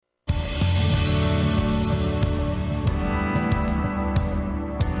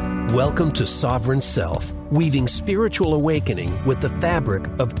Welcome to Sovereign Self, weaving spiritual awakening with the fabric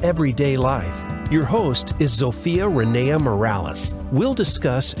of everyday life. Your host is Zofia Renea Morales. We'll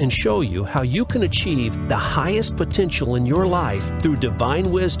discuss and show you how you can achieve the highest potential in your life through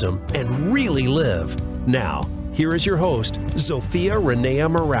divine wisdom and really live. Now, here is your host, Zofia Renea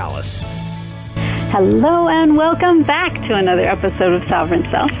Morales. Hello and welcome back to another episode of Sovereign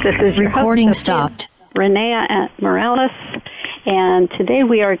Self. This is your recording host, stopped. Renea Morales. And today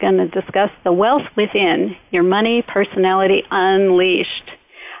we are going to discuss the wealth within, your money personality unleashed.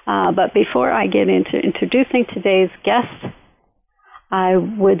 But before I get into introducing today's guest, I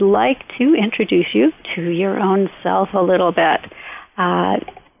would like to introduce you to your own self a little bit.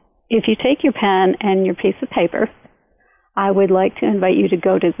 If you take your pen and your piece of paper, I would like to invite you to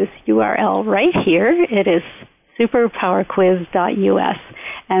go to this URL right here. It is superpowerquiz.us.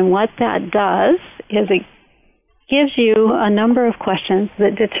 And what that does is it gives you a number of questions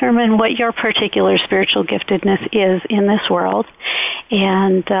that determine what your particular spiritual giftedness is in this world,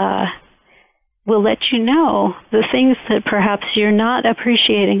 and will let you know the things that perhaps you're not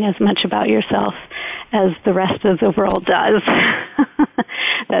appreciating as much about yourself as the rest of the world does.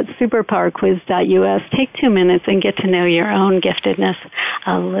 That's superpowerquiz.us. Take 2 minutes and get to know your own giftedness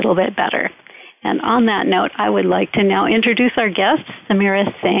a little bit better. And on that note, I would like to now introduce our guest, Sameera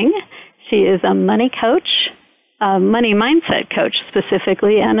Singh. She is a money coach, a money mindset coach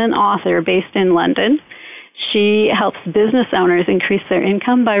specifically, and an author based in London. She helps business owners increase their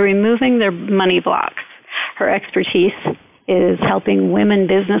income by removing their money blocks. Her expertise is helping women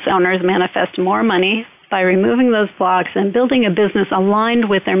business owners manifest more money by removing those blocks and building a business aligned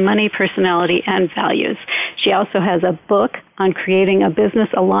with their money personality and values. She also has a book on creating a business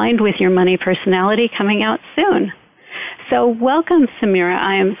aligned with your money personality coming out soon. So welcome, Sameera.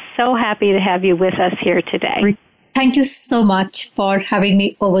 I am so happy to have you with us here today. Thank you so much for having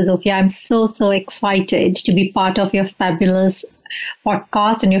me over, Zofia. I'm so excited to be part of your fabulous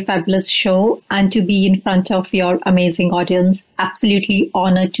podcast and your fabulous show and to be in front of your amazing audience. Absolutely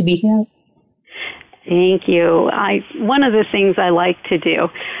honored to be here. Thank you. One of the things I like to do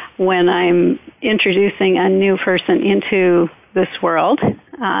when I'm introducing a new person into this world,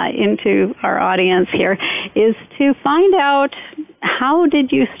 into our audience here, is to find out, how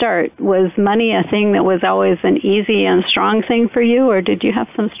did you start? Was money a thing that was always an easy and strong thing for you, or did you have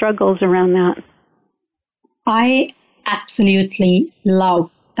some struggles around that? I absolutely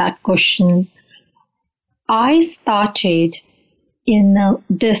love that question. I started in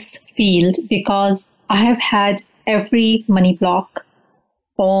this field because I have had every money block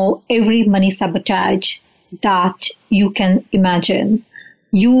or every money sabotage that you can imagine.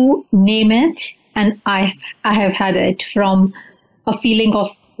 You name it, and I have had it, from a feeling of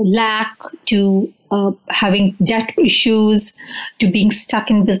lack to having debt issues to being stuck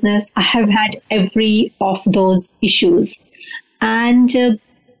in business. I have had every of those issues. And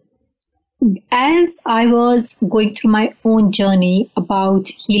as I was going through my own journey about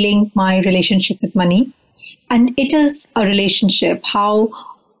healing my relationship with money, and it is a relationship, how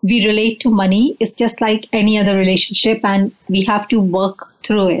we relate to money is just like any other relationship, and we have to work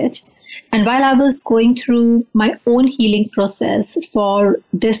through it. And while I was going through my own healing process for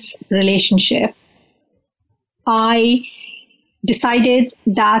this relationship, I decided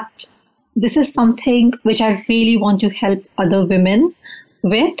that this is something which I really want to help other women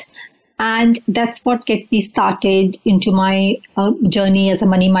with. And that's what get me started into my journey as a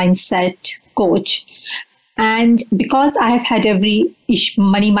money mindset coach. And because I have had every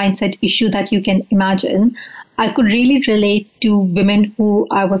money mindset issue that you can imagine, I could really relate to women who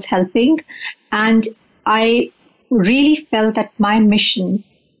I was helping. And I really felt that my mission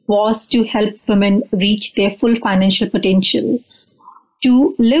was to help women reach their full financial potential,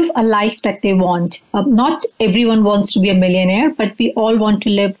 to live a life that they want. Not everyone wants to be a millionaire, but we all want to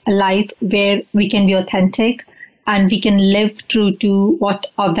live a life where we can be authentic and we can live true to what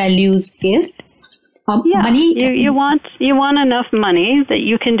our values is. Money. You want enough money that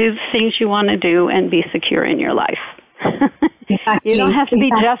you can do the things you want to do and be secure in your life. Exactly. You don't have to be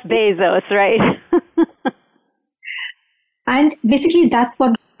Jeff Bezos, right? And basically that's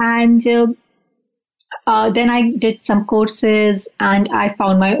what, and then I did some courses and I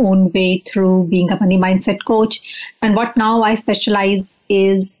found my own way through being a money mindset coach. And what now I specialize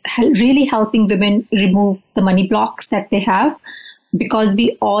is really helping women remove the money blocks that they have, because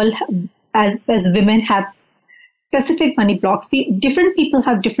we all, as women, have specific money blocks. Different people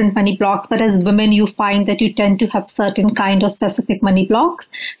have different money blocks, but as women, you find that you tend to have certain kind of specific money blocks,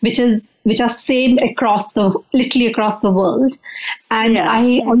 which are same literally across the world. And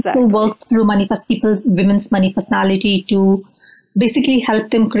I also work through women's money personality to basically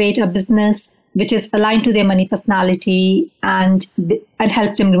help them create a business which is aligned to their money personality, and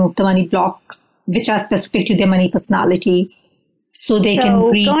help them remove the money blocks which are specific to their money personality, so they can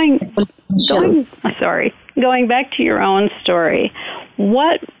reach. Going back to your own story,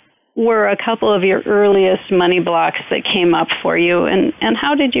 what were a couple of your earliest money blocks that came up for you, and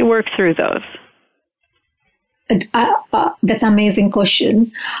how did you work through those? That's an amazing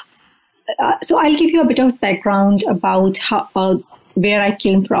question. So I'll give you a bit of background about where I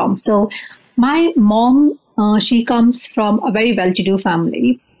came from. So my mom, she comes from a very well-to-do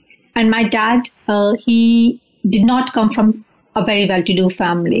family, and my dad, he did not come from a very well-to-do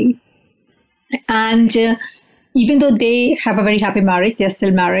family. And even though they have a very happy marriage, they're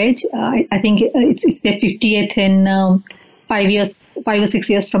still married. I think it's their 50th in 5 or 6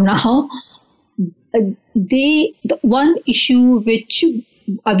 years from now. The one issue which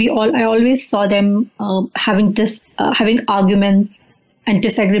I always saw them having arguments and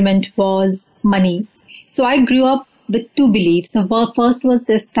disagreement was money. So I grew up with two beliefs. The first was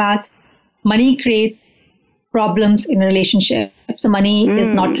this, that money creates problems in a relationship. So money is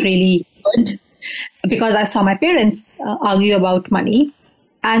not really good, because I saw my parents argue about money.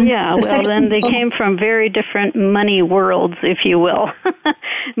 And then they came from very different money worlds, if you will.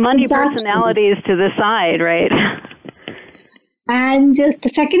 Money personalities to the side, right? And the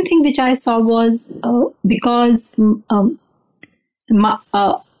second thing which I saw was because when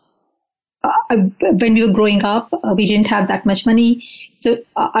we were growing up, we didn't have that much money. So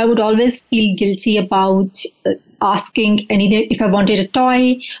I would always feel guilty about asking anything if I wanted a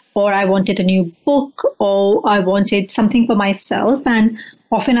toy, or I wanted a new book, or I wanted something for myself. And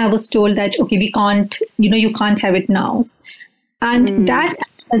often I was told that, okay, we can't, you can't have it now. And that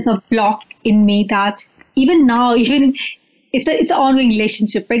is a block in me that even now, it's an ongoing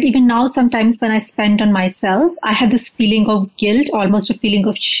relationship, right? Even now, sometimes when I spend on myself, I have this feeling of guilt, almost a feeling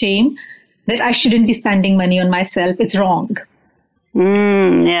of shame, that I shouldn't be spending money on myself. It's wrong.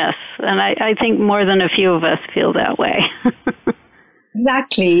 Yes. And I think more than a few of us feel that way.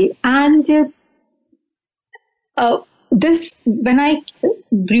 Exactly. And when I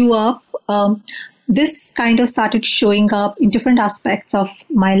grew up, this kind of started showing up in different aspects of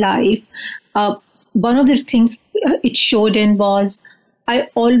my life. One of the things it showed in was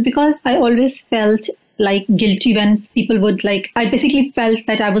because I always felt like guilty when people would I basically felt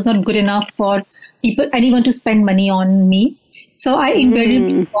that I was not good enough for anyone to spend money on me. So I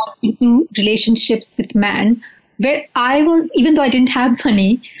invariably got into relationships with men where I was, even though I didn't have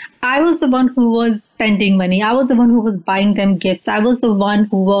money, I was the one who was spending money. I was the one who was buying them gifts. I was the one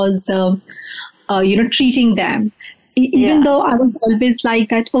who was, treating them. Even though I was always like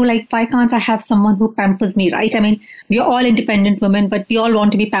that, why can't I have someone who pampers me, right? I mean, we're all independent women, but we all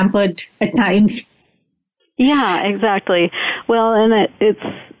want to be pampered at times. Yeah, exactly. Well, and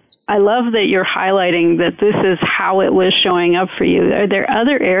I love that you're highlighting that this is how it was showing up for you. Are there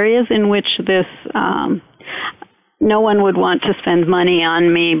other areas in which this no one would want to spend money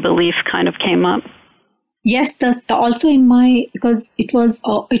on me belief kind of came up? Yes, also because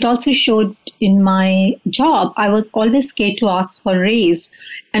it also showed in my job. I was always scared to ask for a raise,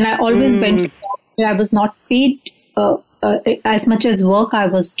 and I always went to jobs where I was not paid as much as work I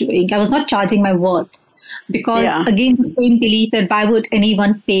was doing. I was not charging my worth, because again, the same belief that why would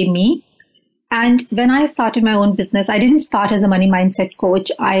anyone pay me? And when I started my own business, I didn't start as a money mindset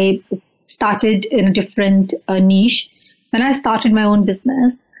coach. I started in a different niche. When I started my own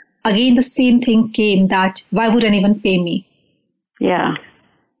business, again, the same thing came, that why would anyone pay me? Yeah.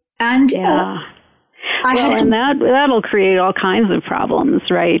 And that'll create all kinds of problems,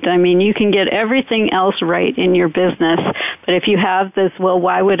 right? I mean, you can get everything else right in your business, but if you have this,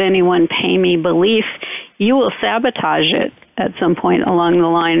 why would anyone pay me belief, you will sabotage it at some point along the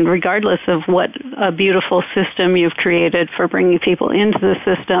line, regardless of what a beautiful system you've created for bringing people into the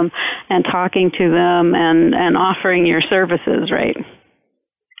system and talking to them and offering your services, right?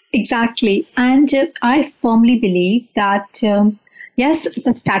 Exactly. And I firmly believe that, yes,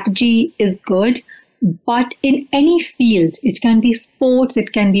 the strategy is good, but in any field, it can be sports,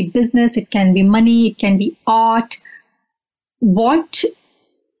 it can be business, it can be money, it can be art. What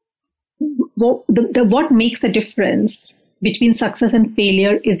makes a difference between success and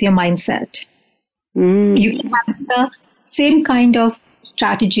failure is your mindset. You can have the same kind of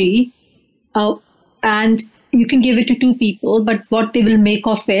strategy and you can give it to two people, but what they will make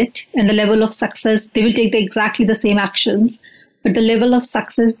of it and the level of success, they will take exactly the same actions, but the level of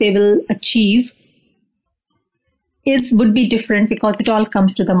success they will achieve would be different, because it all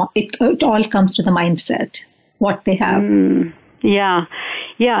comes to the mindset, what they have. Yeah.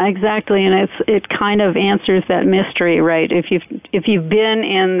 Yeah, exactly, and it kind of answers that mystery, right? If you've been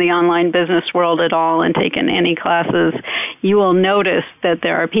in the online business world at all and taken any classes, you will notice that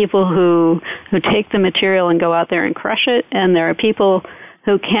there are people who take the material and go out there and crush it, and there are people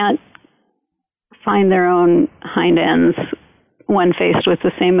who can't find their own hind ends when faced with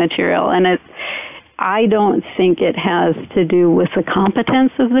the same material. And I don't think it has to do with the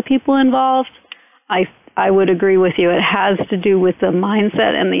competence of the people involved. I would agree with you. It has to do with the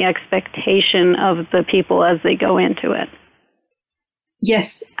mindset and the expectation of the people as they go into it.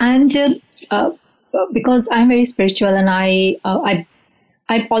 Yes, and because I'm very spiritual, and I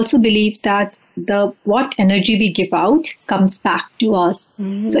also believe that what energy we give out comes back to us.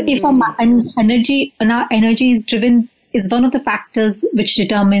 Mm-hmm. So if our energy is driven, is one of the factors which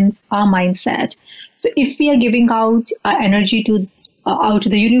determines our mindset. So if we are giving out energy out to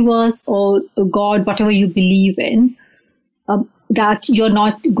the universe or God, whatever you believe in, that you're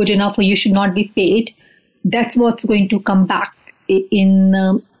not good enough or you should not be paid, that's what's going to come back in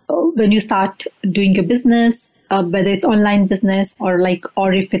when you start doing your business, whether it's online business or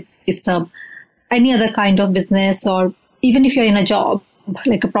if it's any other kind of business, or even if you're in a job,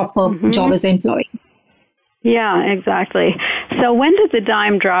 like a proper job as an employee. Yeah, exactly. So when did the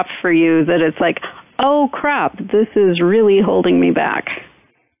dime drop for you that it's like, oh crap, this is really holding me back?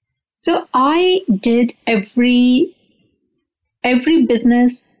 So I did every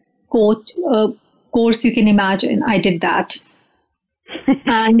business course you can imagine. I did that.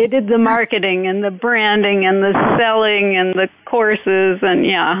 And you did the marketing and the branding and the selling and the courses and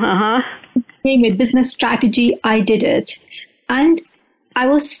Name it, business strategy, I did it. And I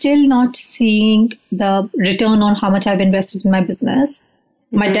was still not seeing the return on how much I've invested in my business.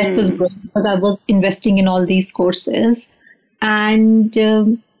 My debt was growing because I was investing in all these courses. And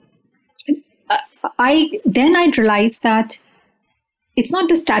I realized that it's not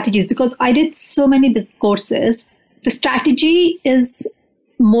the strategies, because I did so many courses. The strategy is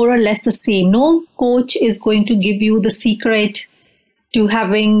more or less the same. No coach is going to give you the secret to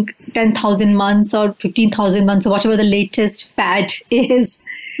having 10,000 months or 15,000 months or whatever the latest fad is.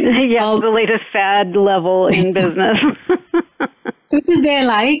 Yeah, the latest fad level in business. Which is there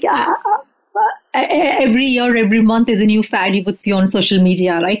every year, every month is a new fad you would see on social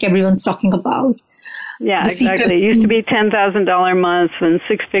media, right? Everyone's talking about. Yeah, exactly. It used to be $10,000 months and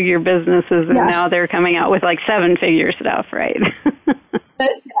six-figure businesses, and now they're coming out with like seven-figure stuff, right?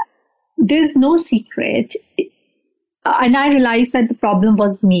 There's no secret. And I realized that the problem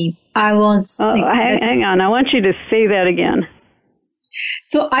was me. I was... hang on. I want you to say that again.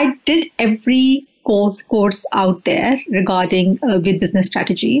 So I did every course out there regarding with business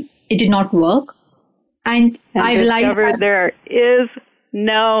strategy. It did not work. And I realized that there is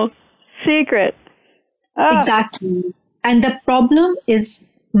no secret. Exactly. And the problem is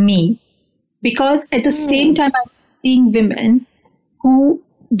me. Because at the same time, I was seeing women who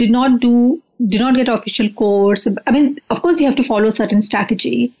did not get an official course. I mean, of course, you have to follow a certain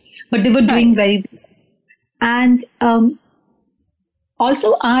strategy, but they were doing very well. And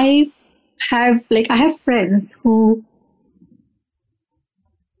also, I have friends who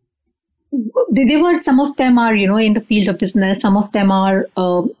some of them are, in the field of business. Some of them are,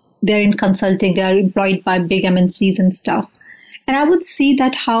 they're in consulting. They are employed by big MNCs and stuff. And I would see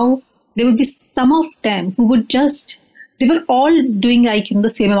that how there would be some of them who would they were all doing the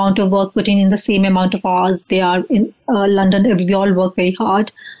same amount of work, putting in the same amount of hours. They are in London. We all work very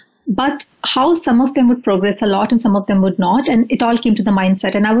hard. But how some of them would progress a lot and some of them would not. And it all came to the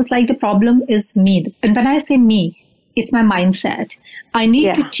mindset. And I was like, the problem is me. And when I say me, it's my mindset. I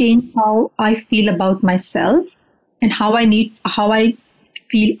need to change how I feel about myself and how I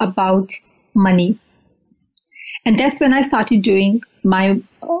feel about money. And that's when I started doing my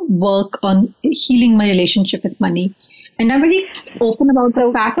work on healing my relationship with money. And I'm very open about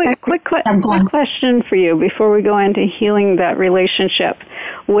the fact that... Quick question for you before we go into healing that relationship.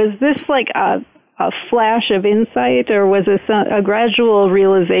 Was this like a flash of insight, or was this a gradual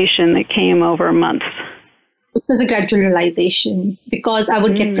realization that came over months? It was a gradual realization, because I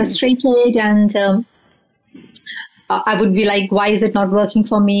would get frustrated and I would be like, why is it not working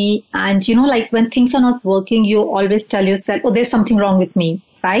for me? And, when things are not working, you always tell yourself, oh, there's something wrong with me,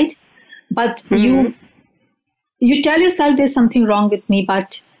 right? But you tell yourself there's something wrong with me,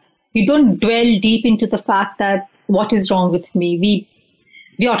 but you don't dwell deep into the fact that what is wrong with me.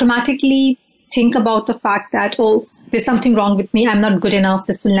 We automatically think about the fact that, oh, there's something wrong with me. I'm not good enough.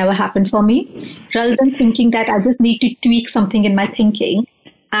 This will never happen for me. Rather than thinking that I just need to tweak something in my thinking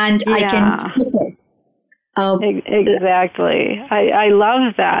and I can flip it. Exactly. I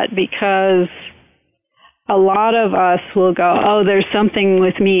love that, because a lot of us will go, oh, there's something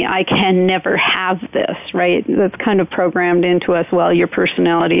with me, I can never have this, right? That's kind of programmed into us, well, your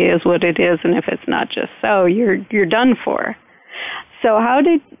personality is what it is, and if it's not just so, you're done for. So how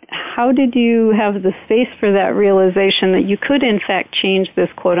did you have the space for that realization that you could, in fact, change this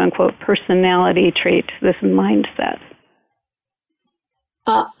quote-unquote personality trait, this mindset?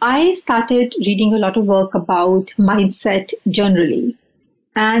 I started reading a lot of work about mindset generally.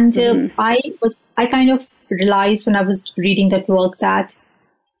 And I kind of realized when I was reading that work that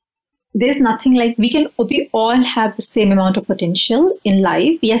there's nothing like we all have the same amount of potential in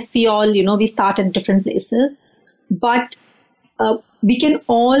life. Yes, we all, we start at different places, but we can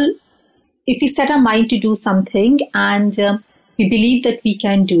all, if we set our mind to do something and we believe that we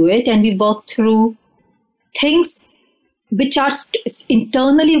can do it and we work through things which are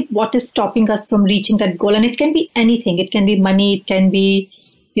internally what is stopping us from reaching that goal. And it can be anything. It can be money. It can be,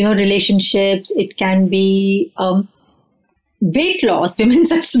 relationships. It can be weight loss. Women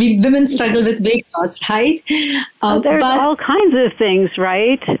struggle with weight loss, right? There's all kinds of things,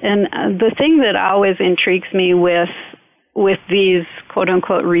 right? And the thing that always intrigues me with these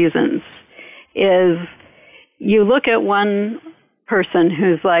quote-unquote reasons is you look at one person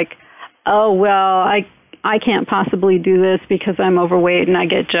who's like, oh, well, I can't possibly do this because I'm overweight and I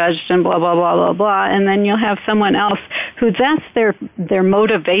get judged and blah, blah, blah, blah, blah. And then you'll have someone else who that's their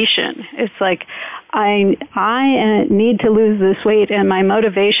motivation. It's like, I need to lose this weight and my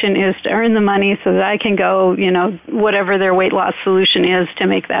motivation is to earn the money so that I can go, whatever their weight loss solution is to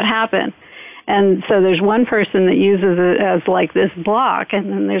make that happen. And so there's one person that uses it as like this block,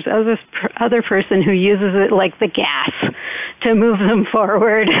 and then there's other person who uses it like the gas to move them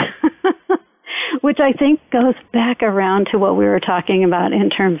forward. Which I think goes back around to what we were talking about in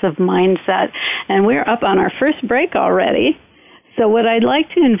terms of mindset. And we're up on our first break already. So what I'd like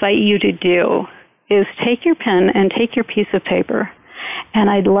to invite you to do is take your pen and take your piece of paper. And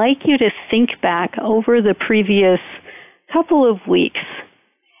I'd like you to think back over the previous couple of weeks.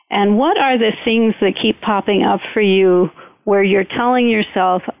 And what are the things that keep popping up for you where you're telling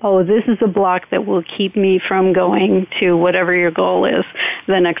yourself, oh, this is a block that will keep me from going to whatever your goal is,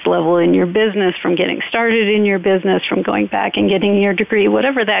 the next level in your business, from getting started in your business, from going back and getting your degree,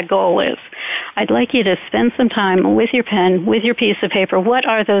 whatever that goal is. I'd like you to spend some time with your pen, with your piece of paper. What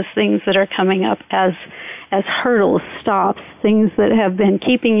are those things that are coming up as hurdles, stops, things that have been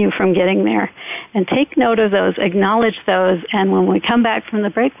keeping you from getting there? And take note of those, acknowledge those, and when we come back from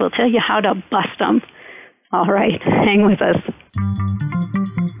the break, we'll tell you how to bust them. All right, hang with us.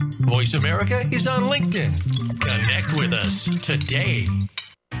 Voice America is on LinkedIn. Connect with us today.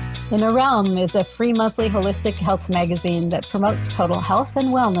 Inner Realm is a free monthly holistic health magazine that promotes total health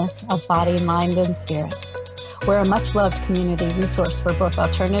and wellness of body, mind, and spirit. We're a much-loved community resource for both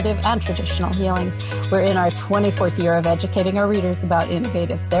alternative and traditional healing. We're in our 24th year of educating our readers about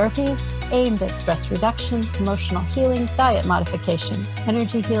innovative therapies aimed at stress reduction, emotional healing, diet modification,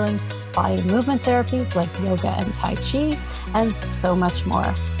 energy healing, body movement therapies like yoga and Tai Chi, and so much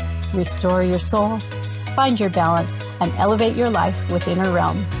more. Restore your soul, find your balance, and elevate your life with Inner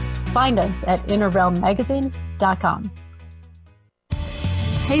Realm. Find us at innerrealmmagazine.com.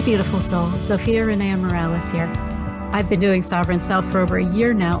 Hey, beautiful soul. Sophia Renea Morales here. I've been doing Sovereign Self for over a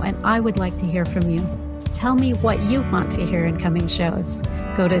year now, and I would like to hear from you. Tell me what you want to hear in coming shows.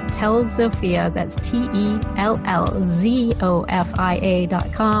 Go to TellZophia, that's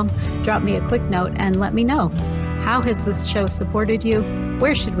TellZophia.com. Drop me a quick note and let me know. How has this show supported you?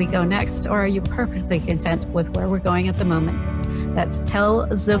 Where should we go next? Or are you perfectly content with where we're going at the moment? That's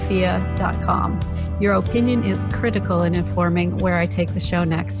TellZophia.com. Your opinion is critical in informing where I take the show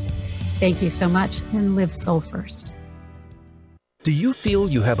next. Thank you so much, and live soul first. Do you feel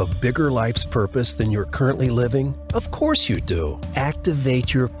you have a bigger life's purpose than you're currently living? Of course you do.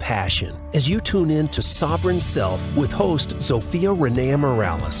 Activate your passion as you tune in to Sovereign Self with host Sophia Renea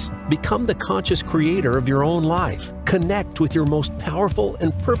Morales. Become the conscious creator of your own life. Connect with your most powerful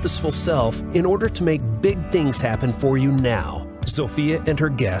and purposeful self in order to make big things happen for you now. Sophia and her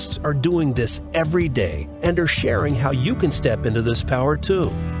guests are doing this every day and are sharing how you can step into this power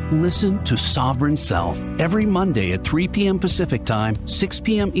too. Listen to Sovereign Self every Monday at 3 p.m. Pacific Time, 6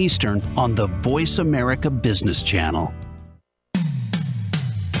 p.m. Eastern on the Voice America Business Channel.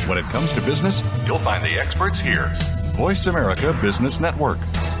 When it comes to business, you'll find the experts here. Voice America Business Network.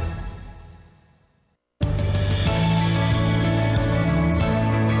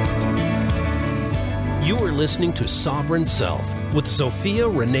 You are for listening to Sovereign Self with Sophia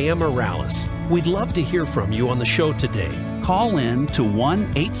Renea Morales. We'd love to hear from you on the show today. Call in to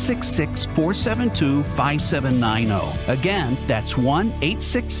 1-866-472-5790. Again, that's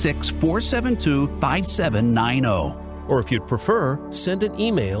 1-866-472-5790. Or if you'd prefer, send an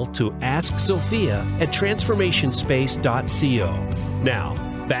email to asksophia@transformationspace.co. Now,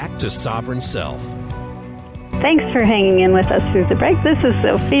 back to Sovereign Self. Thanks for hanging in with us through the break. This is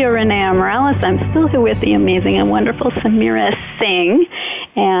Sophia Renea Morales. I'm still here with the amazing and wonderful Sameera Singh.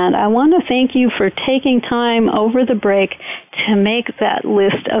 And I want to thank you for taking time over the break to make that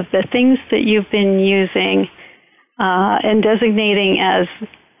list of the things that you've been using and designating as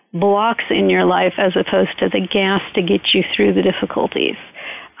blocks in your life as opposed to the gas to get you through the difficulties.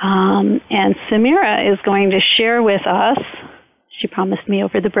 And Sameera is going to share with us, she promised me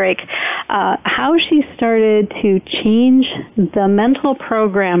over the break, how she started to change the mental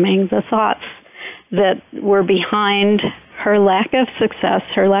programming, the thoughts that were behind her lack of success,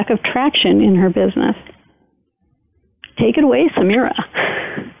 her lack of traction in her business. Take it away, Sameera.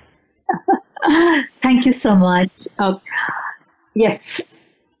 Thank you so much. Yes.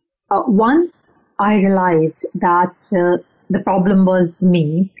 Once I realized that the problem was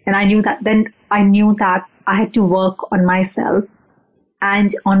me, and I knew that I had to work on myself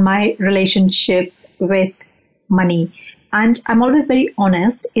and on my relationship with money. And I'm always very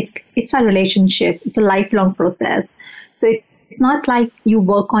honest. It's a relationship. It's a lifelong process. So it's not like you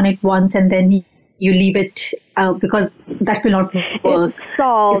work on it once and then you leave it because that will not work. It's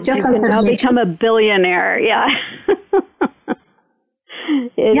solved. It's just like I'll become a billionaire. Yeah.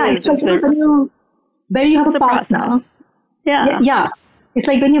 It's like when you have a partner. Yeah. It's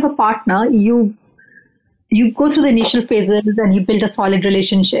like when you have a partner, you go through the initial phases and you build a solid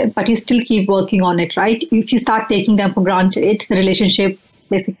relationship, but you still keep working on it, right? If you start taking them for granted, the relationship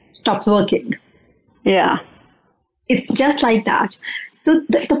basically stops working. Yeah. It's just like that. So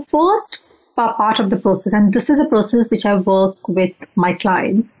the first part of the process, and this is a process which I work with my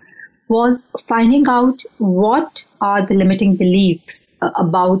clients, was finding out what are the limiting beliefs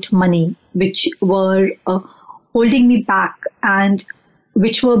about money which were holding me back and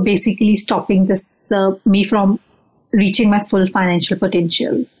which were basically stopping me from reaching my full financial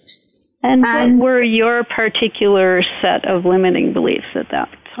potential. And what were your particular set of limiting beliefs at that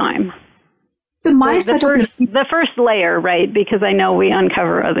time? So the first layer, right? Because I know we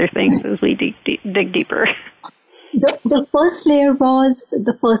uncover other things as we dig deeper. The first layer was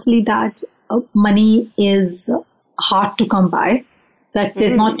firstly that money is hard to come by, that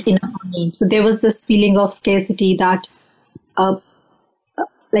there's not enough money. So there was this feeling of scarcity that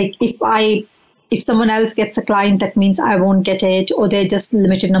like if someone else gets a client, that means I won't get it, or there's just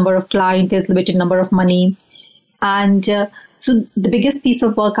limited number of clients, there's limited number of money. And so the biggest piece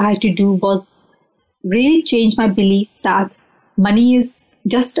of work I had to do was really change my belief that money is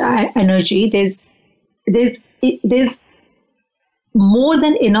just energy. There's more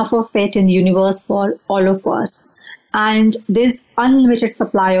than enough of it in the universe for all of us. And there's unlimited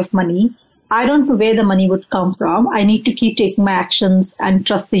supply of money. I don't know where the money would come from. I need to keep taking my actions and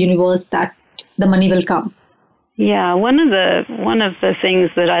trust the universe that the money will come. Yeah, one of the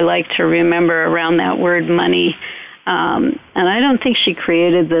things that I like to remember around that word money, and I don't think she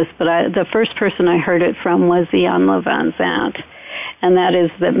created this, but the first person I heard it from was Iyanla Vanzant, and that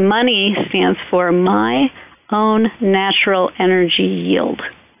is that money stands for my own natural energy yield.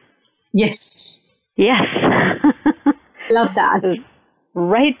 Yes. Yes. Love that.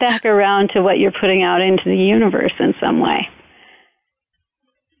 Right back around to what you're putting out into the universe in some way.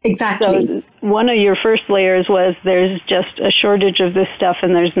 Exactly. So one of your first layers was there's just a shortage of this stuff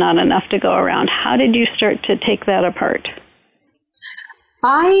and there's not enough to go around. How did you start to take that apart?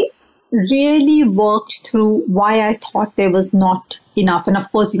 I really worked through why I thought there was not enough. And of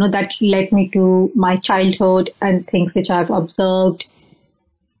course, that led me to my childhood and things which I've observed.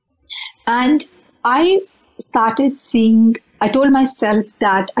 And I told myself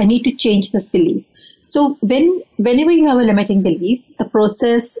that I need to change this belief. So whenever you have a limiting belief, the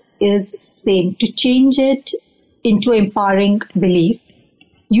process is same. To change it into empowering belief,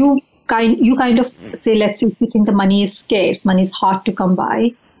 you kind of say, let's say if you think the money is scarce, money is hard to come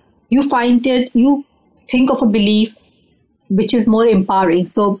by, you think of a belief which is more empowering.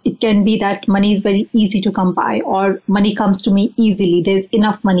 So it can be that money is very easy to come by, or money comes to me easily, there's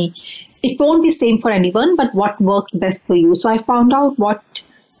enough money. It won't be same for anyone, but what works best for you. So I found out what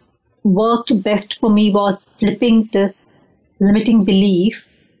worked best for me was flipping this limiting belief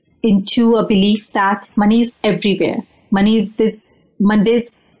into a belief that money is everywhere. There's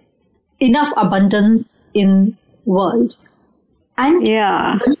enough abundance in world. And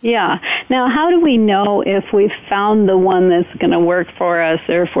yeah. Now, how do we know if we've found the one that's going to work for us,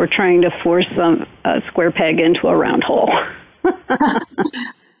 or if we're trying to force a square peg into a round hole?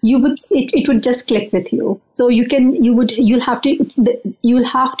 It would just click with you. So you'll have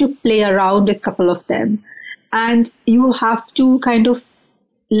to play around with a couple of them, and you have to kind of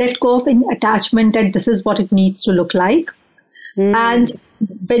let go of an attachment that this is what it needs to look like. And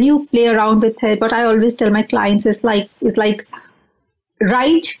when you play around with it, what I always tell my clients is like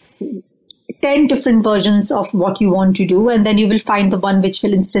write 10 different versions of what you want to do, and then you will find the one which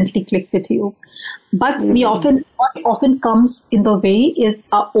will instantly click with you. But what often comes in the way is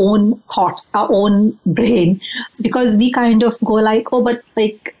our own thoughts, our own brain, because we kind of go like, oh, but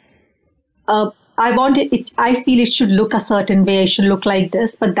like, I want it. I feel it should look a certain way. I should look like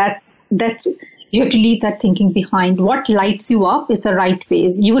this. But that's you have to leave that thinking behind. What lights you up is the right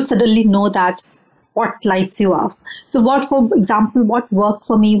way. You would suddenly know that what lights you up. So for example, what worked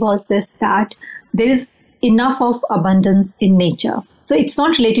for me was this, that there is enough of abundance in nature. So it's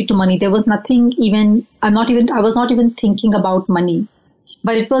not related to money. There was nothing I was not even thinking about money,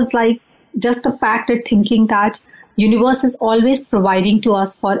 but it was like just the fact that thinking that universe is always providing to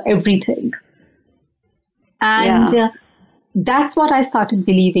us for everything. And that's what I started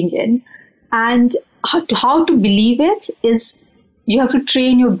believing in. And how to believe it is you have to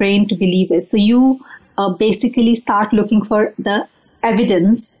train your brain to believe it. So you basically start looking for the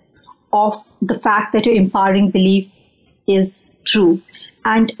evidence of the fact that your empowering belief is true.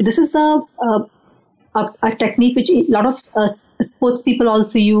 And this is a technique which a lot of sports people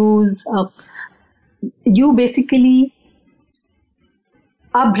also use. You basically,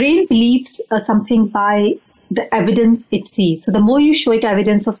 our brain believes something by the evidence it sees. So the more you show it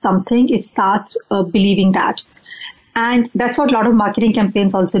evidence of something, it starts believing that. And that's what a lot of marketing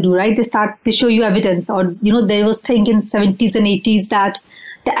campaigns also do, right? They show you evidence. Or, there was thing in 70s and 80s that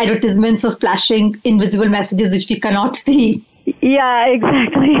the advertisements were flashing invisible messages which we cannot see. Yeah,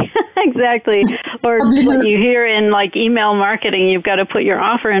 exactly. Exactly. Or what you hear in like email marketing, you've got to put your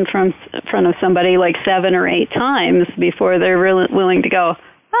offer in front of somebody like 7 or 8 times before they're really willing to go,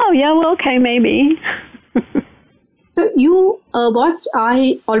 oh, yeah, well, okay, maybe. So what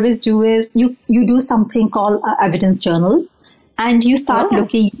I always do is you do something called evidence journal, and you start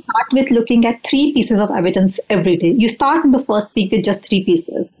with looking at 3 pieces of evidence every day. You start in the first week with just 3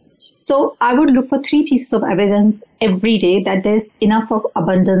 pieces. So I would look for 3 pieces of evidence every day that there's enough of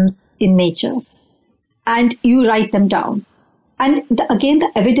abundance in nature, and you write them down. And again, the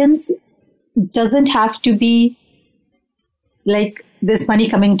evidence doesn't have to be like this money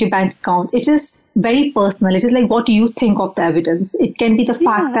coming to bank account. It is very personal. It is like what you think of the evidence. It can be the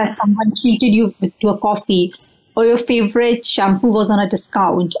fact that someone treated you to a coffee, or your favorite shampoo was on a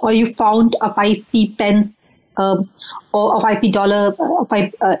discount, or you found a 5p pence or a 5p dollar,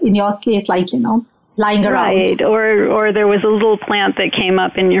 in your case, lying around. Right, or there was a little plant that came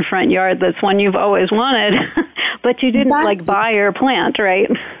up in your front yard that's one you've always wanted, but you didn't buy or plant, right?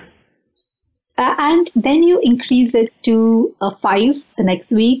 And then you increase it to 5 the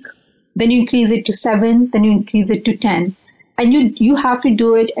next week. Then you increase it to 7, then you increase it to 10. And you have to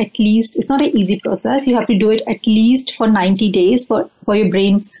do it at least, it's not an easy process, you have to do it at least for 90 days for your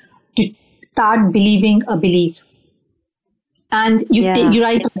brain to start believing a belief. And you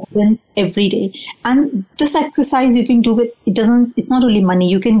write evidence every day. And this exercise you can do with, it's not only money,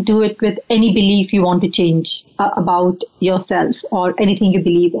 you can do it with any belief you want to change about yourself or anything you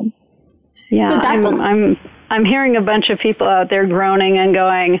believe in. Yeah, so I'm hearing a bunch of people out there groaning and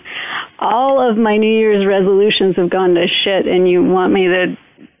going, all of my New Year's resolutions have gone to shit, and you want me to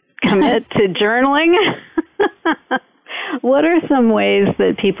commit to journaling? What are some ways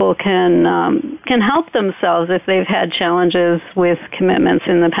that people can help themselves if they've had challenges with commitments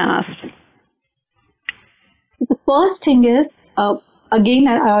in the past? So the first thing is, again,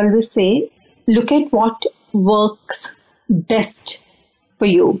 I always say, look at what works best for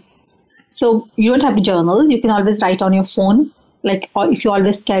you. So you don't have to journal. You can always write on your phone, or if you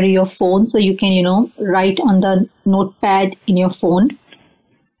always carry your phone, so you can, write on the notepad in your phone.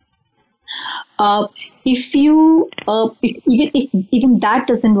 If even that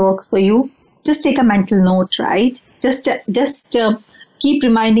doesn't work for you, just take a mental note, right? Just keep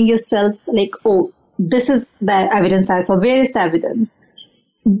reminding yourself, oh, this is the evidence I saw. Where is the evidence?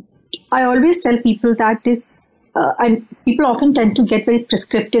 I always tell people that and people often tend to get very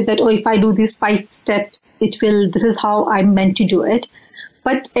prescriptive that, if I do these 5 steps, this is how I'm meant to do it.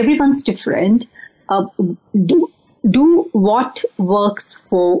 But everyone's different. Do what works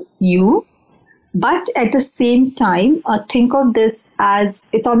for you, But at the same time, think of this as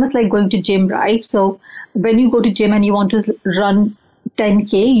it's almost like going to gym, right? So when you go to gym and you want to run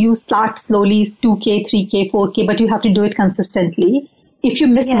 10K, you start slowly, 2K, 3K, 4K, but you have to do it consistently. If you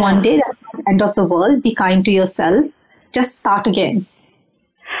miss one day, that's not the end of the world. Be kind to yourself. Just start again.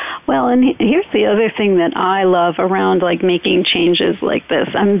 Well, and here's the other thing that I love around like making changes like this.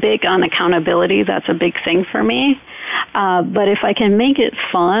 I'm big on accountability. That's a big thing for me. But if I can make it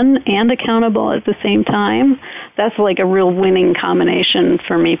fun and accountable at the same time, that's like a real winning combination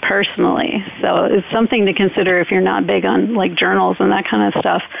for me personally. So it's something to consider if you're not big on like journals and that kind of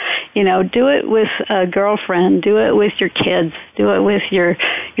stuff. You know, do it with a girlfriend, do it with your kids, do it with your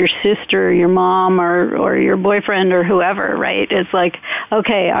sister, your mom, or your boyfriend or whoever, right? It's like,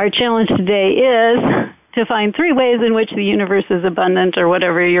 okay, our challenge today is to find 3 ways in which the universe is abundant or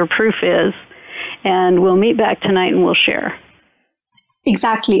whatever your proof is. And we'll meet back tonight and we'll share.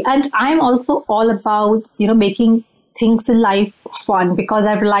 Exactly. And I'm also all about, making things in life fun, because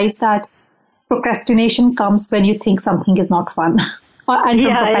I've realized that procrastination comes when you think something is not fun.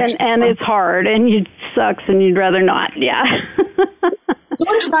 and it's hard and it sucks and you'd rather not. Yeah.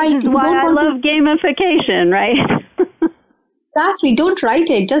 Don't write. This is why I love gamification, right? Exactly. Don't write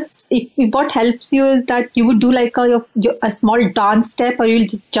it. Just if what helps you is that you would do like a small dance step, or you'll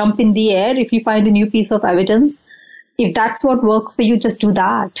just jump in the air if you find a new piece of evidence. If that's what works for you, just do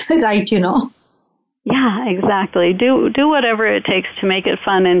that, right? Yeah, exactly. Do whatever it takes to make it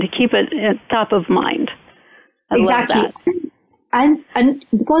fun and to keep it at top of mind. Exactly. Love that. And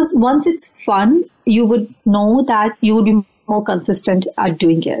because once it's fun, you would know that you would be more consistent at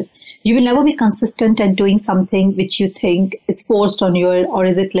doing it. You will never be consistent at doing something which you think is forced on you, or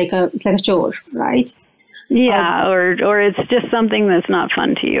is it like a chore, right? Yeah, or it's just something that's not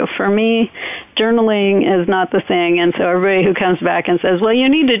fun to you. For me, journaling is not the thing, and so everybody who comes back and says, well, you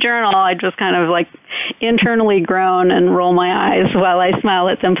need to journal, I just kind of like internally groan and roll my eyes while I smile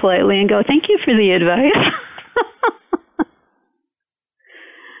at them politely and go, thank you for the advice.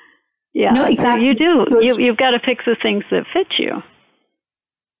 Yeah, no, exactly. You do. You've got to pick the things that fit you.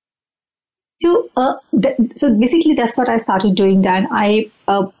 So, so basically, that's what I started doing. Then I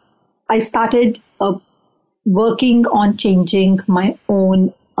started working on changing my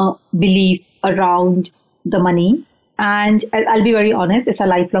own belief around the money. And I'll be very honest, it's a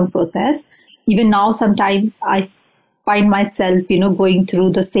lifelong process. Even now, sometimes I find myself, going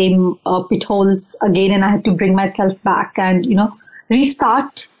through the same pitfalls again, and I have to bring myself back and,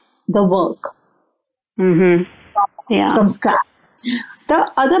 restart the work from scratch.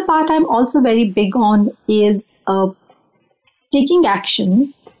 The other part I'm also very big on is taking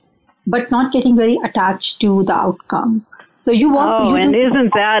action, but not getting very attached to the outcome. So you walk.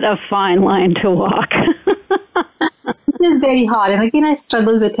 Isn't that a fine line to walk? It is very hard, and again I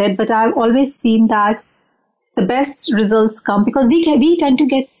struggle with it. But I've always seen that the best results come because we tend to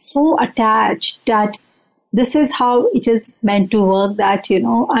get so attached that this is how it is meant to work. That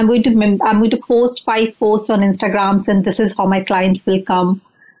I'm going to post 5 posts on Instagrams, and this is how my clients will come.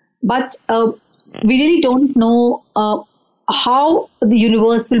 But we really don't know how the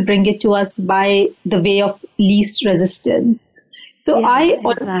universe will bring it to us by the way of least resistance. So I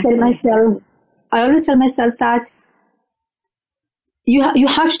always tell myself that you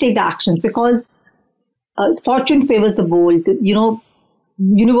have to take the actions, because fortune favors the bold.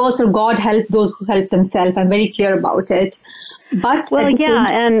 Universe or God helps those who help themselves. I'm very clear about it. But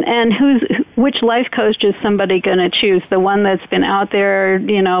and which life coach is somebody going to choose? The one that's been out there,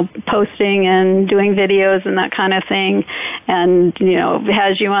 posting and doing videos and that kind of thing, and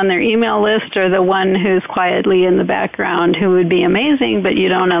has you on their email list, or the one who's quietly in the background who would be amazing, but you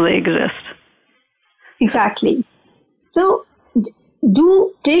don't know they exist? Exactly. So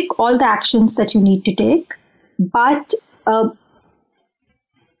do take all the actions that you need to take, but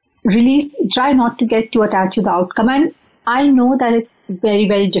try not to get too attached to the outcome. And I know that it's very,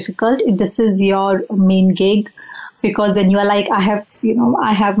 very difficult if this is your main gig, because then you are like, I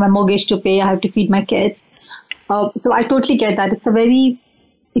have my mortgage to pay, I have to feed my kids. So I totally get that. It's a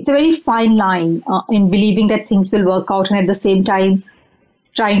very fine line in believing that things will work out, and at the same time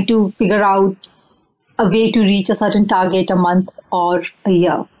trying to figure out a way to reach a certain target a month or a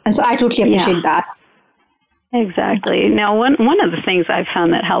year. And so I totally appreciate that. Exactly. Now, one of the things I've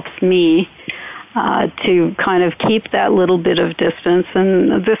found that helps me to kind of keep that little bit of distance,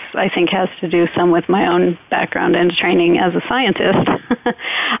 and this I think has to do some with my own background and training as a scientist,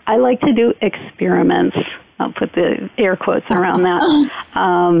 I like to do experiments. I'll put the air quotes around that,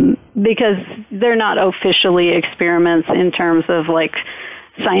 because they're not officially experiments in terms of like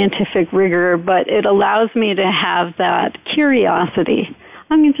scientific rigor, but it allows me to have that curiosity.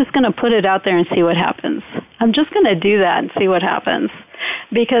 I'm just going to put it out there and see what happens. I'm just going to do that and see what happens.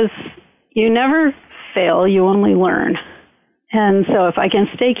 Because you never fail, you only learn. And so if I can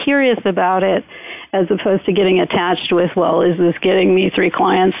stay curious about it, as opposed to getting attached with, well, is this getting me 3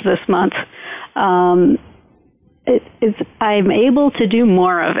 clients this month? I'm able to do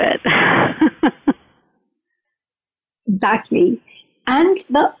more of it. Exactly. And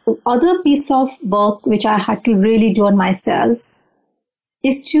the other piece of work which I had to really do on myself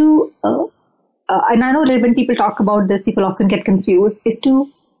is to, and I know that when people talk about this, people often get confused, is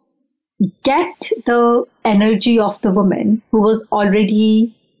to get the energy of the woman who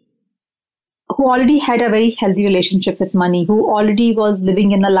already had a very healthy relationship with money, who already was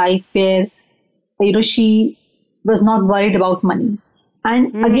living in a life where, she was not worried about money.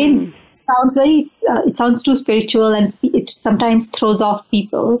 And again, it sounds too spiritual, and it sometimes throws off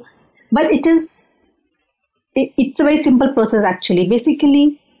people, but it's a very simple process actually.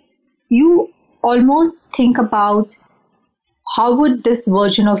 Basically, you almost think about how would this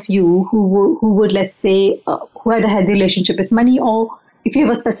version of you who would, let's say, who had a healthy relationship with money, or if you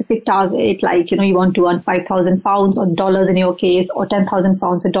have a specific target, like, you want to earn 5,000 pounds or dollars in your case, or 10,000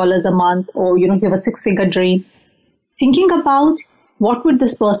 pounds or dollars a month, or, you have a 6-figure dream, thinking about what would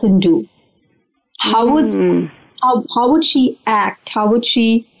this person do? How would she act? How would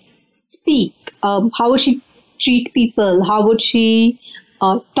she speak? How would she treat people? How would she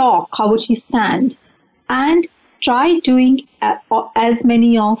talk? How would she stand? And try doing as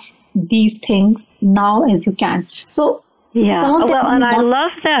many of these things now as you can. So yeah, and I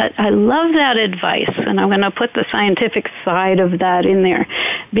love that. I love that advice, and I'm going to put the scientific side of that in there,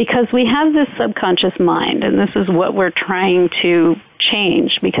 because we have this subconscious mind, and this is what we're trying to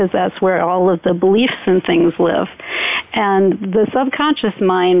change, because that's where all of the beliefs and things live. And the subconscious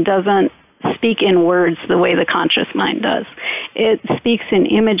mind doesn't speak in words the way the conscious mind does. It speaks in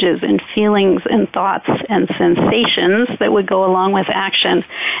images and feelings and thoughts and sensations that would go along with action.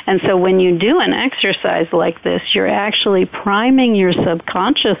 And so when you do an exercise like this, you're actually priming your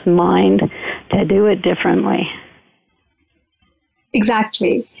subconscious mind to do it differently.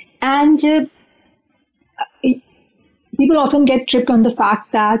 Exactly. And people often get tripped on the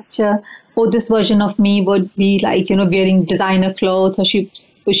fact that, this version of me would be like, wearing designer clothes, or she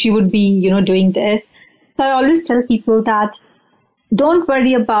would be, doing this. So I always tell people that don't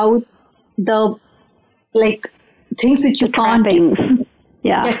worry about the, things which you can't do.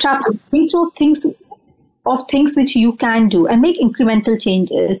 Yeah. Trapping. Think through things which you can do and make incremental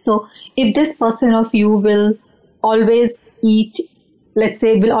changes. So if this person of you will always eat, let's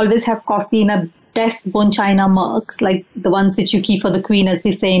say, will always have coffee in a best bone china mugs, like the ones which you keep for the queen, as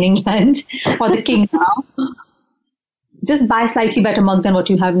we say in England, or the king now, just buy a slightly better mug than what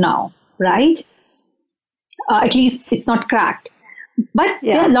you have now, right? At least it's not cracked. But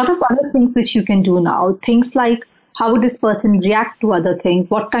there are a lot of other things which you can do now. Things like, how would this person react to other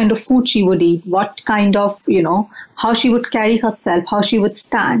things? What kind of food she would eat? What kind of, how she would carry herself, how she would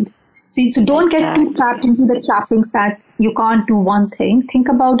stand. So don't get too trapped into the trappings that you can't do one thing. Think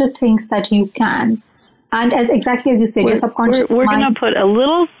about the things that you can. And exactly as you said, your subconscious We're going to put a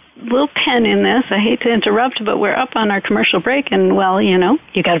little pen in this. I hate to interrupt, but we're up on our commercial break, and, well, you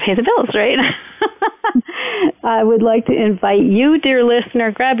got to pay the bills, right? I would like to invite you, dear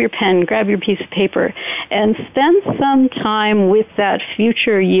listener, grab your pen, grab your piece of paper, and spend some time with that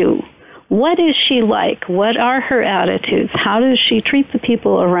future you. What is she like? What are her attitudes? How does she treat the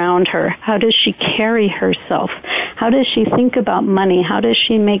people around her? How does she carry herself? How does she think about money? How does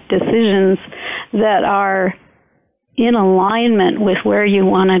she make decisions that are in alignment with where you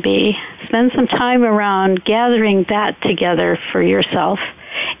want to be? Spend some time around gathering that together for yourself,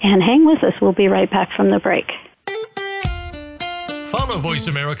 and hang with us. We'll be right back from the break. Follow Voice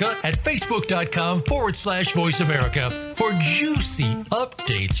America at Facebook.com/Voice America for juicy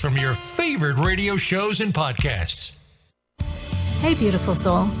updates from your favorite radio shows and podcasts. Hey, beautiful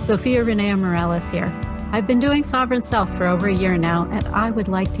soul. Sophia Renea Morales here. I've been doing Sovereign Self for over a year now, and I would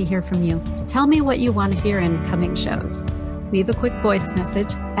like to hear from you. Tell me what you want to hear in coming shows. Leave a quick voice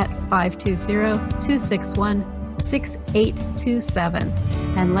message at 520-261-6827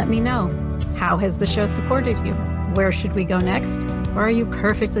 and let me know. How has the show supported you? Where should we go next? Or are you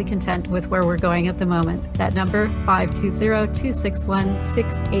perfectly content with where we're going at the moment? That number,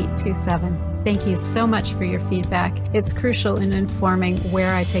 520-261-6827. Thank you so much for your feedback. It's crucial in informing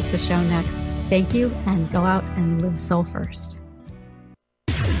where I take the show next. Thank you, and go out and live soul first.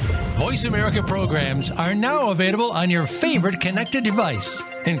 Voice America programs are now available on your favorite connected device,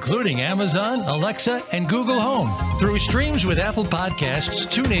 including Amazon, Alexa, and Google Home. Through streams with Apple Podcasts,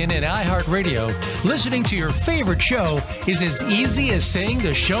 TuneIn, and iHeartRadio, listening to your favorite show is as easy as saying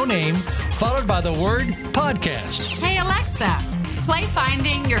the show name followed by the word podcast. Hey, Alexa, play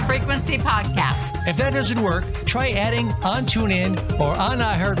Finding Your Frequency podcast. If that doesn't work, try adding on TuneIn or on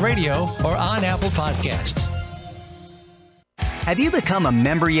iHeartRadio or on Apple Podcasts. Have you become a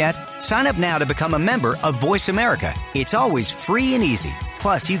member yet? Sign up now to become a member of Voice America. It's always free and easy.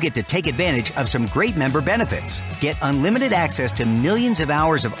 Plus, you get to take advantage of some great member benefits. Get unlimited access to millions of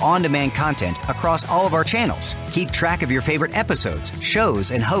hours of on-demand content across all of our channels. Keep track of your favorite episodes,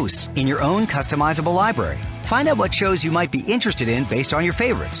 shows, and hosts in your own customizable library. Find out what shows you might be interested in based on your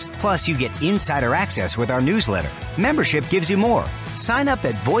favorites. Plus, you get insider access with our newsletter. Membership gives you more. Sign up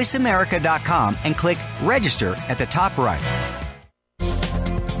at voiceamerica.com and click Register at the top right.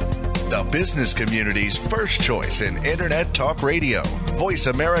 The business community's first choice in Internet Talk Radio. Voice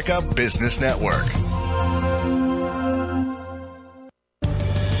America Business Network.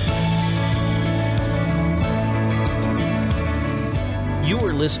 You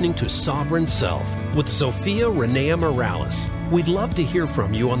are listening to Sovereign Self with Sophia Renea Morales. We'd love to hear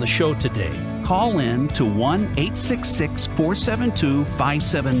from you on the show today. Call in to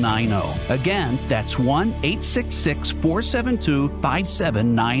 1-866-472-5790. Again, that's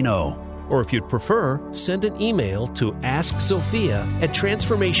 1-866-472-5790. Or if you'd prefer, send an email to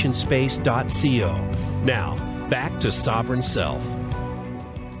asksophia@transformationspace.co. Now, back to Sovereign Self.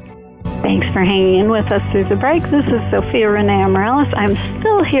 Thanks for hanging in with us through the break. This is Sophia Renea Morales. I'm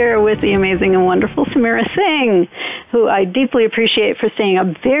still here with the amazing and wonderful Sameera Singh, who I deeply appreciate for staying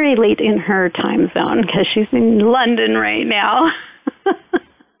up very late in her time zone because she's in London right now.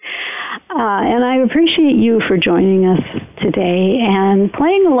 And I appreciate you for joining us today and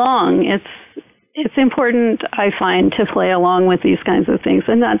playing along. It's important, I find, to play along with these kinds of things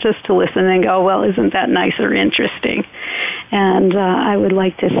and not just to listen and go, well, isn't that nice or interesting? And I would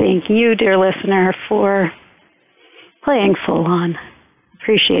like to thank you, dear listener, for playing full on.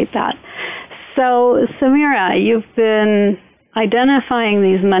 Appreciate that. So, Sameera, you've been identifying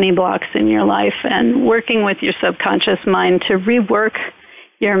these money blocks in your life and working with your subconscious mind to rework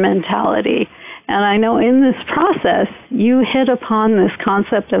your mentality. And I know in this process, you hit upon this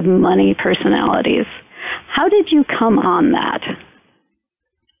concept of money personalities. How did you come on that?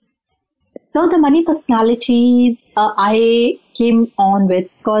 So the money personalities I came on with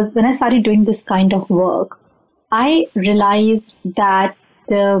because when I started doing this kind of work, I realized that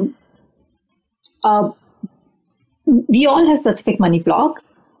we all have specific money blocks,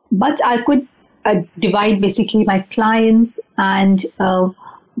 but I could divide basically my clients and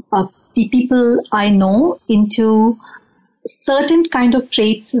people I know into certain kind of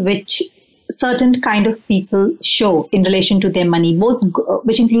traits which certain kind of people show in relation to their money,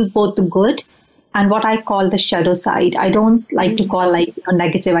 which includes both the good and what I call the shadow side. I don't like to call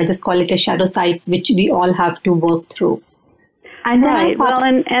negative. I just call it a shadow side, which we all have to work through. And right. Well,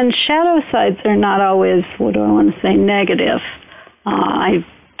 and shadow sides are not always, what do I want to say, negative. I've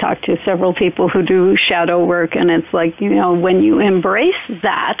talked to several people who do shadow work, and it's like, when you embrace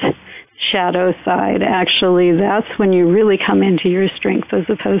that shadow side, actually, that's when you really come into your strength as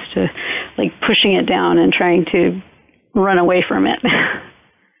opposed to like pushing it down and trying to run away from it.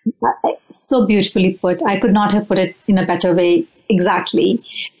 So beautifully put. I could not have put it in a better way. Exactly.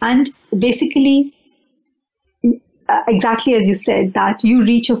 And basically, exactly as you said, that you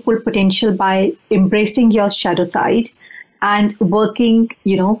reach your full potential by embracing your shadow side and working,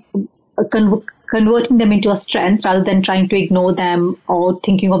 converting them into a strength rather than trying to ignore them or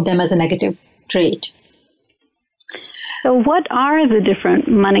thinking of them as a negative trait. So what are the different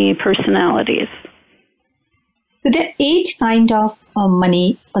money personalities? So there are 8 kind of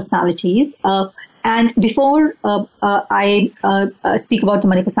money personalities. And before I speak about the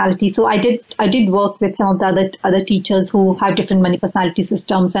money personality, so I did work with some of the other teachers who have different money personality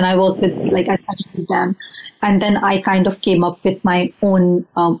systems, and I worked with I studied with them, and then I kind of came up with my own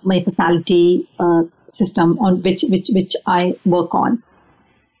money personality system on which I work on.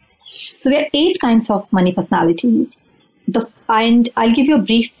 So there are 8 kinds of money personalities, and I'll give you a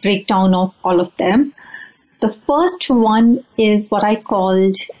brief breakdown of all of them. The first one is what I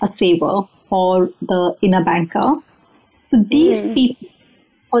called a saver, or the inner banker. So these people,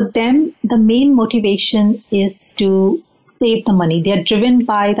 for them, the main motivation is to save the money. They are driven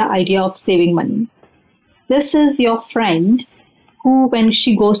by the idea of saving money. This is your friend who, when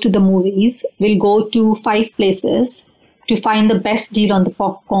she goes to the movies, will go to 5 places to find the best deal on the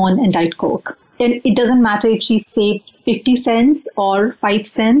popcorn and Diet Coke. And it doesn't matter if she saves 50 cents or 5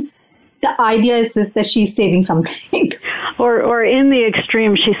 cents. the idea is this, that she's saving something. Or in the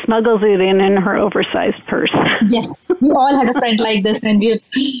extreme, she smuggles it in her oversized purse. Yes, we all had a friend like this, and this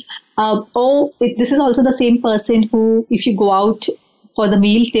is also the same person who, if you go out for the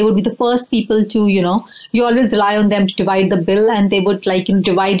meal, they would be the first people to, you always rely on them to divide the bill, and they would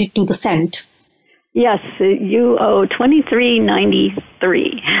divide it to the cent. Yes, you owe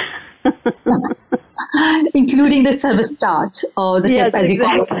 $23.93. Including the service charge or the tip, as you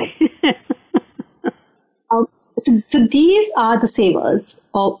call it. So these are the savers,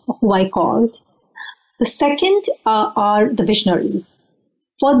 who I called. The second are the visionaries.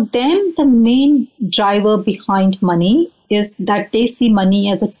 For them, the main driver behind money is that they see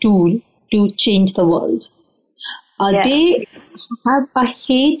money as a tool to change the world. They have a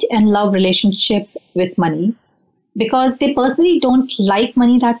hate and love relationship with money because they personally don't like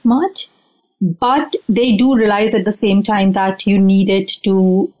money that much, but they do realize at the same time that you need it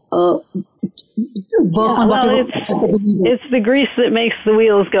to work on whatever. It's the grease that makes the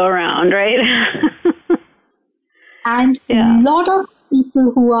wheels go around, right? And a lot of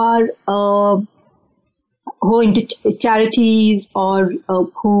people who are into charities or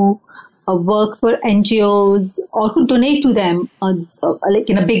who works for NGOs or who donate to them like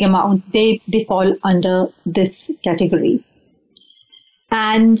in a big amount, they fall under this category.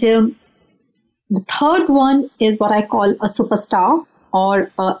 And the third one is what I call a superstar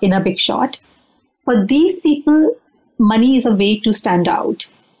or in a big shot. For these people, money is a way to stand out.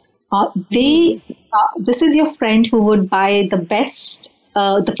 This is your friend who would buy the best,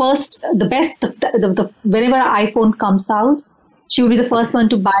 whenever an iPhone comes out, she will be the first one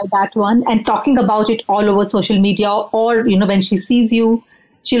to buy that one and talking about it all over social media, or, when she sees you,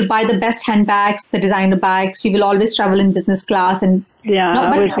 she'll buy the best handbags, the designer bags. She will always travel in business class. And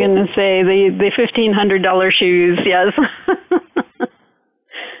I was going to say the $1,500 shoes, yes.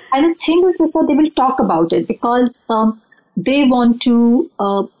 And the thing is this, that they will talk about it because they want to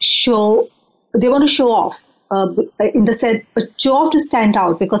show off in the sense, show off to stand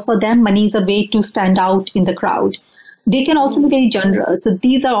out, because for them, money is a way to stand out in the crowd. They can also be very generous. So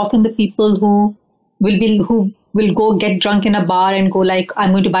these are often the people who will go get drunk in a bar and go like,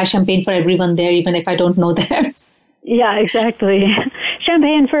 I'm going to buy champagne for everyone there, even if I don't know them. Yeah, exactly.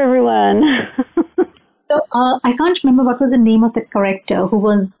 Champagne for everyone. So I can't remember what was the name of that character who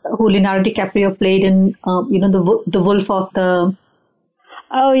Leonardo DiCaprio played in, the Wolf of the...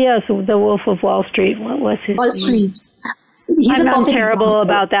 Oh, yes, the Wolf of Wall Street. What was his name? Wall Street. I'm not terrible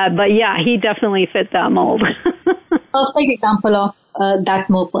about that, but yeah, he definitely fit that mold. Perfect example of that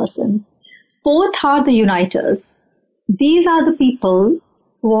more person. Fourth are the uniters. These are the people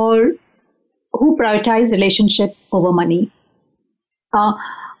who prioritize relationships over money.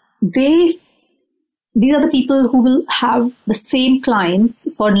 These are the people who will have the same clients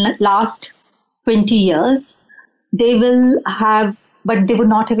for last 20 years. They will have, but they would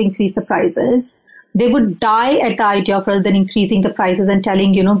not have increased the prices. They would die at the idea of, rather than increasing the prices and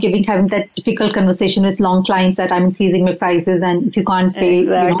telling, having that difficult conversation with long clients that I'm increasing my prices and if you can't pay.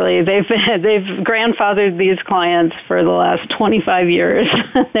 Exactly. They've grandfathered these clients for the last 25 years.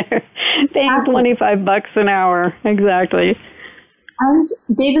 They're paying $25 an hour. Exactly. And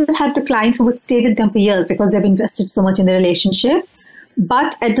they will have the clients who would stay with them for years because they've invested so much in the relationship.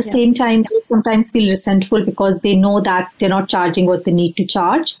 But at the same time, they sometimes feel resentful because they know that they're not charging what they need to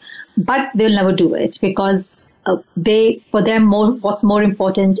charge. But they'll never do it because for them, what's more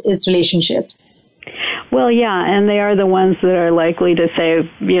important is relationships. Well, yeah, and they are the ones that are likely to say,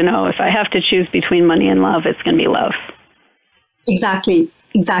 if I have to choose between money and love, it's going to be love. Exactly.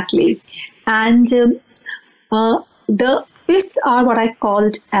 And the fifth are what I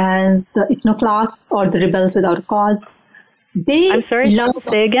called as the iconoclasts or the rebels without a cause. I'm sorry,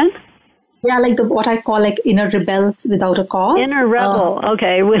 say again? Yeah, like what I call like inner rebels without a cause. Inner rebel,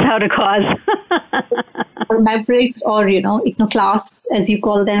 okay, without a cause. Or mavericks or, iconoclasts, as you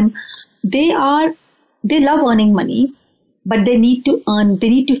call them. They love earning money, but they need to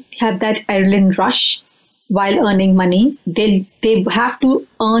have that adrenaline rush while earning money. They have to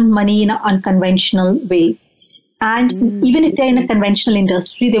earn money in an unconventional way. And even if they're in a conventional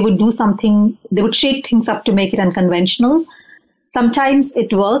industry, they would shake things up to make it unconventional. Sometimes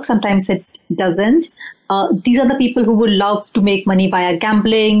it works, sometimes it doesn't. These are the people who would love to make money via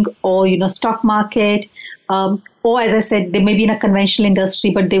gambling or, stock market. Or as I said, they may be in a conventional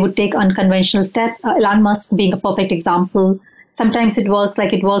industry, but they would take unconventional steps. Elon Musk being a perfect example. Sometimes it works,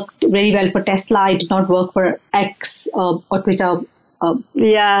 like it worked very well for Tesla. It did not work for X or Twitter.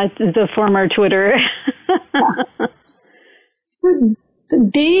 The former Twitter. So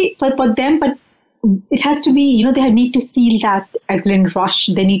they, for them, but it has to be, they need to feel that adrenaline rush.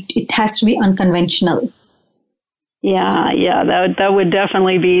 It has to be unconventional. Yeah, that would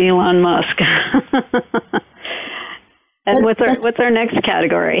definitely be Elon Musk. And what's our next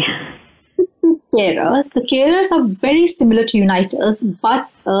category? Carers. The carers are very similar to uniters,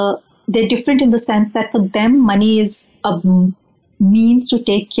 but they're different in the sense that for them, money is a means to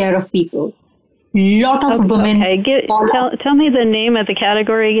take care of people. Lot of women. Okay, tell me the name of the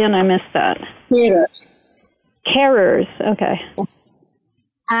category again. I missed that. Carers. Carers. Okay. Yes.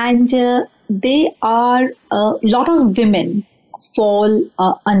 And they are a lot of women fall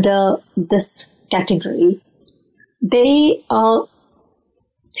under this category. They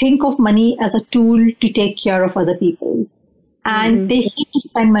think of money as a tool to take care of other people, and they hate to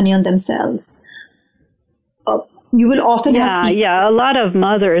spend money on themselves. You will often have people. Yeah. A lot of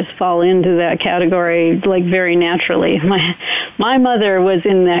mothers fall into that category, like very naturally. My mother was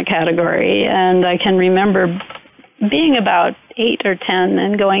in that category, and I can remember being about 8 or 10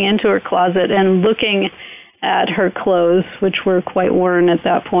 and going into her closet and looking at her clothes, which were quite worn at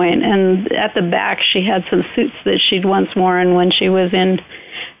that point. And at the back, she had some suits that she'd once worn when she was in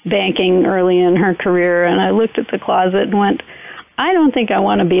banking early in her career. And I looked at the closet and went, I don't think I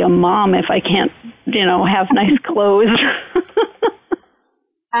want to be a mom if I can't, have nice clothes.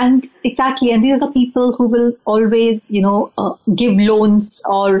 And exactly. And these are the people who will always, give loans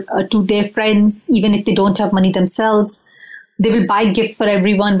or to their friends, even if they don't have money themselves. They will buy gifts for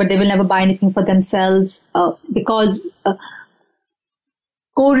everyone, but they will never buy anything for themselves because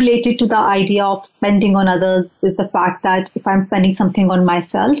correlated to the idea of spending on others is the fact that if I'm spending something on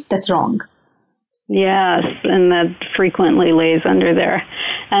myself, that's wrong. Yes, and that frequently lays under there.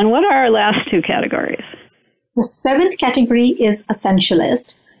 And what are our last two categories? The seventh category is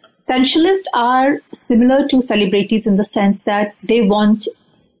essentialist. Essentialists are similar to celebrities in the sense that they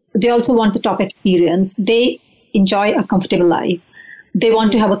also want the top experience. They enjoy a comfortable life. They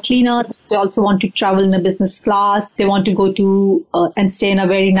want to have a cleaner. They also want to travel in a business class. They want to go to and stay in a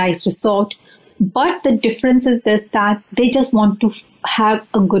very nice resort. But the difference is this, that they just want to have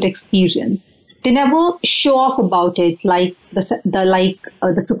a good experience. They never show off about it like the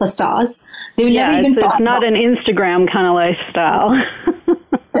superstars. They will never even talk. It's not an Instagram kind of lifestyle.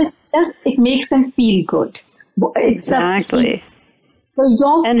 It makes them feel good. Exactly. So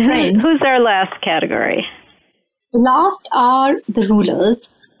your friend. Who's our last category? The last are the rulers.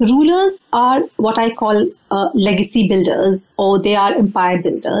 The rulers are what I call legacy builders, or they are empire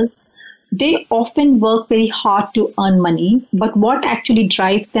builders. They often work very hard to earn money, but what actually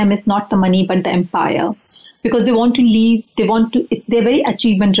drives them is not the money, but the empire. Because they want to leave, they're very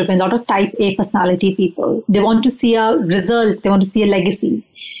achievement driven, a lot of type A personality people. They want to see a result, they want to see a legacy.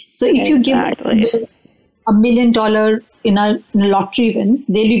 So if you give $1 million in a lottery win,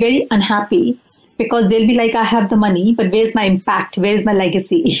 they'll be very unhappy because they'll be like, I have the money, but where's my impact? Where's my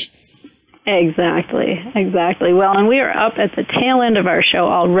legacy? Exactly. Well, and we are up at the tail end of our show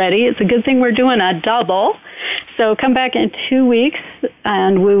already. It's a good thing we're doing a double. So come back in 2 weeks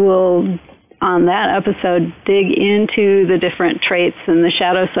and we will, on that episode, dig into the different traits and the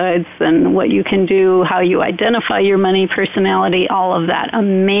shadow sides and what you can do, how you identify your money personality, all of that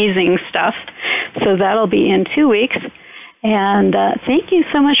amazing stuff. So that'll be in 2 weeks. And thank you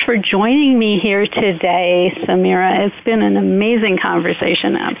so much for joining me here today, Sameera. It's been an amazing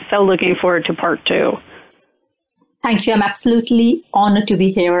conversation. I'm so looking forward to part 2. Thank you. I'm absolutely honored to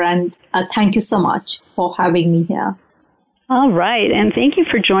be here, and thank you so much for having me here. All right. And thank you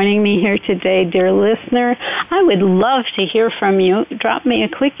for joining me here today, dear listener. I would love to hear from you. Drop me a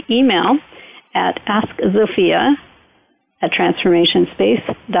quick email at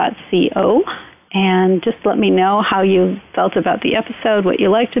askzofia@transformationspace.co. And just let me know how you felt about the episode, what you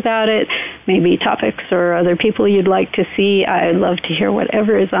liked about it, maybe topics or other people you'd like to see. I'd love to hear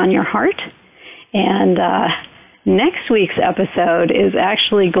whatever is on your heart. And next week's episode is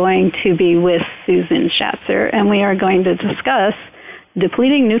actually going to be with Susan Schatzer, and we are going to discuss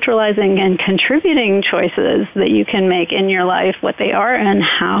depleting, neutralizing, and contributing choices that you can make in your life, what they are, and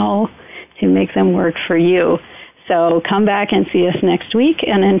how to make them work for you. So come back and see us next week.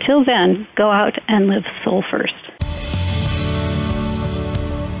 And until then, go out and live soul first.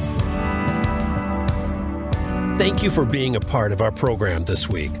 Thank you for being a part of our program this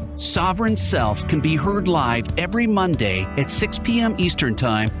week. Sovereign Self can be heard live every Monday at 6 p.m. Eastern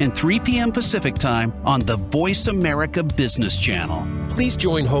Time and 3 p.m. Pacific Time on the Voice America Business Channel. Please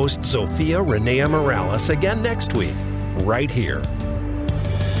join host Zofia Renea Morales again next week, right here